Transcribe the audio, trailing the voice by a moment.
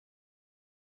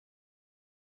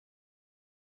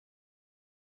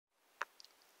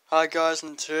Hi guys,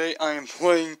 and today I am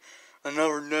playing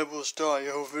another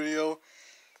Nebulous.io video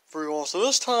for you all. So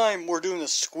this time we're doing the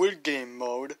Squid Game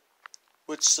mode,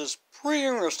 which is pretty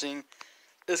interesting.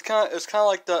 It's kind of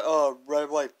like that red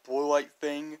light, blue light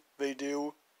thing they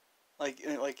do, like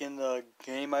in the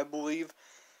game, I believe.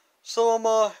 So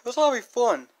it's gonna be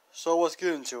fun. So let's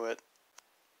get into it.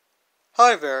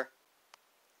 Hi there.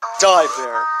 Die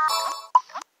there.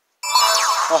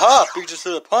 Aha! Beat just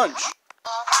did a punch.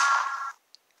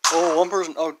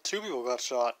 Oh, two people got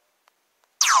shot.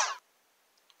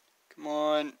 Come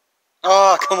on.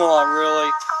 Ah, come on, really?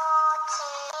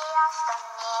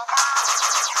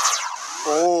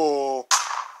 Oh.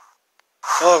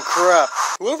 Oh, crap.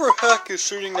 Whoever the heck is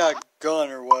shooting that gun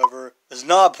or whatever is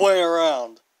not playing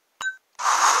around.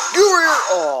 Get over here!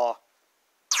 Aw.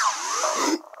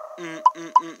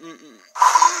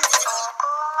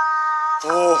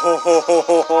 Oh, ho, ho, ho,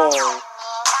 ho, ho.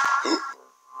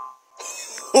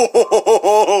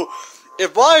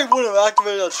 If I would have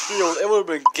activated that shield, it would have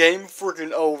been game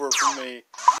freaking over for me.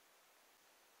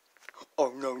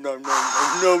 Oh no, no, no,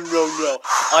 no, no, no, no.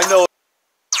 I know.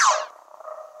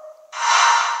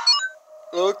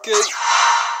 Okay.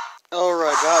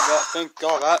 Alright, thank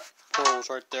God that was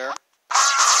right there.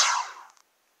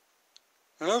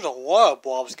 And there's a lot of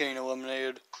blobs getting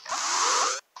eliminated.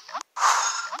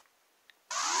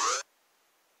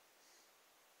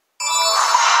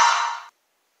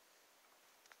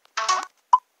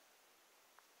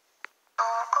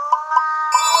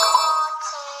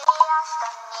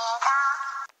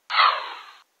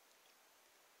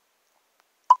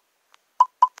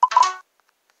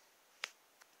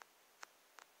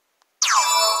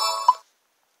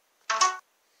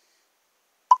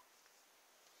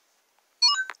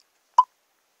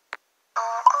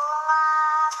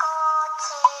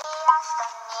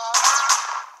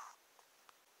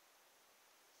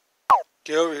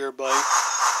 Get over here, buddy.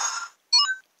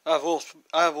 I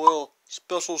have a little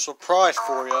special surprise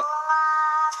for you.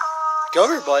 Get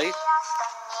over here, buddy.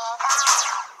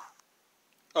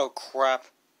 Oh, crap.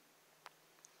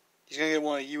 He's gonna get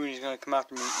one of you and he's gonna come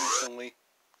after me instantly.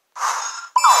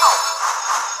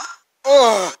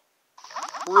 Ugh!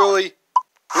 Really?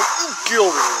 Get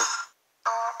over here.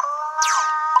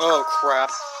 Oh, crap.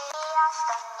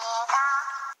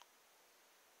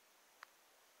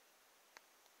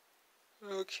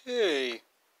 Okay.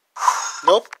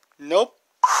 Nope. Nope.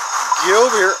 Get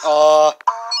over here.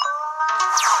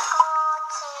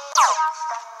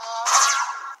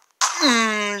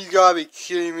 You gotta be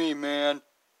kidding me, man.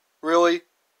 Really?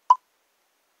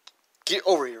 Get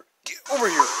over here. Get over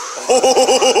here.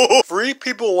 Oh, 3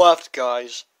 people left,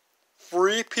 guys.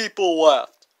 3 people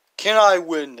left. Can I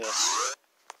win this?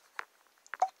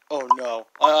 Oh no.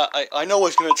 I know what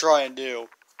he's gonna try and do.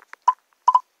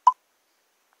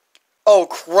 Oh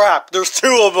crap, there's 2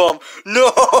 of them!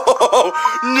 No!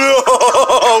 No!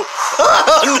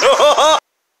 No!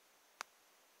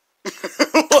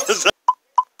 What is that?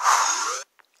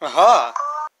 Aha!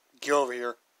 Get over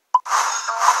here.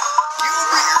 Get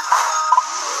over here!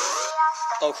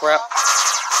 Oh crap.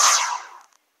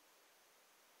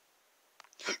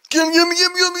 Get him, get him, get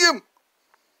him, get him, get him!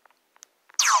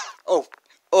 Oh,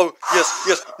 oh, yes,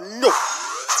 yes, no!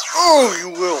 Oh, you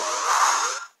will!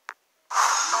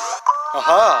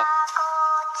 Aha!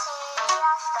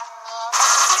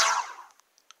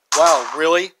 Wow,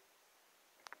 really?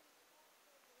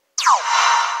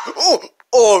 Oh!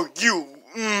 Oh, you!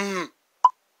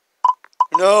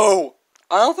 No!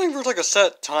 I don't think there's like a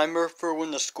set timer for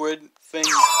when the squid thing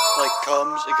like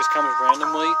comes. It just comes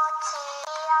randomly.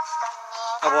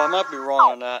 Oh, well, I might be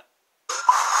wrong on that.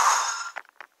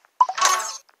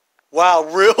 Wow,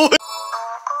 really?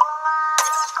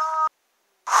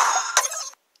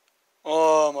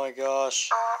 Oh my gosh.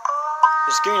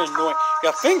 It's getting annoying.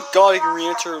 Yeah, thank God you can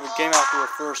re-enter the game after the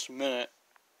first minute.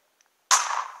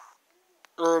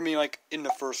 Or, I mean, like, in the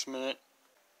first minute.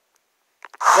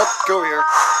 Nope, go over here.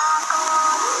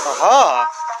 Aha!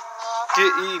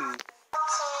 Get eaten.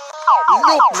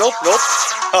 Nope, nope, nope.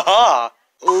 Haha!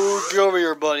 Oh, get over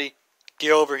here, buddy.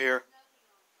 Get over here.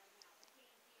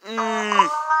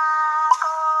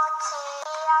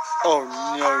 Oh,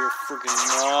 no, you're freaking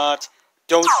not.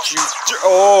 Don't you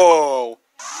oh!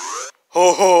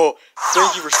 Oh,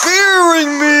 thank you for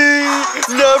sparing me!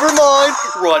 Never mind!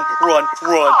 Run, run,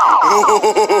 run!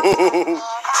 Oh,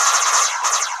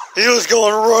 he was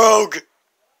going rogue!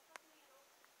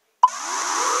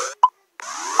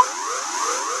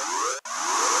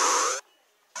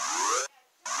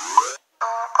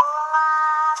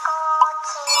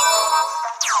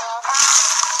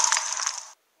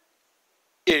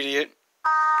 Idiot.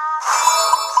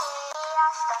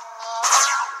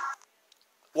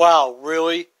 Wow,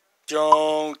 really?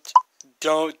 Don't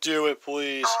do it,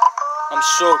 please. I'm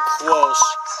so close.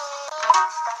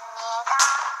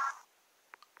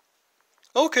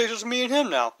 Okay, just me and him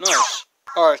now. Nice.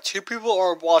 Alright, 2 people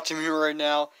are watching me right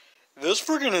now. This is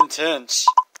freaking intense.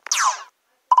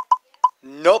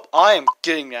 Nope, I am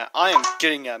getting that. I am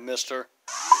getting that, mister.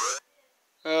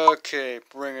 Okay,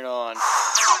 bring it on.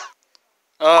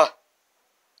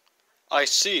 I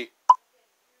see.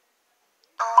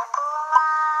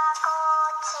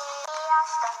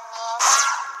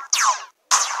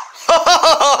 Ha ha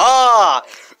ha ha!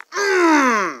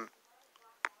 Mmm!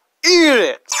 Eat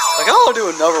it! Like, I want to do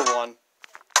another one.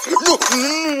 No!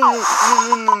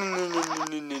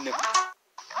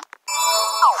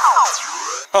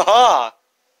 Haha!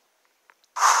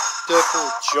 Deadpool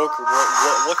Joker,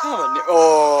 what kind of a name?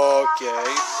 Oh, okay.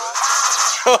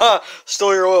 Haha!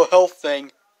 Still your little health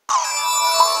thing.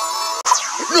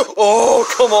 No! Oh,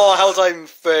 come on, how's that even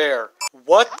fair?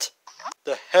 What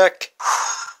the heck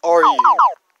are you?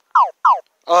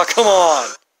 Oh, come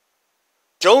on!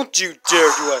 Don't you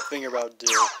dare do what I think you're about to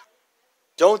do.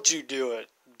 Don't you do it.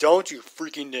 Don't you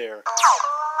freaking dare.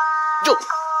 No.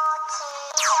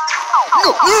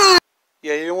 No.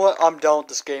 Yeah, you know what? I'm done with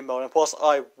this game mode, and plus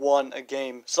I won a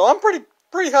game. So I'm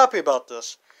pretty happy about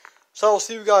this. So I'll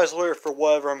see you guys later for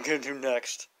whatever I'm gonna do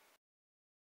next.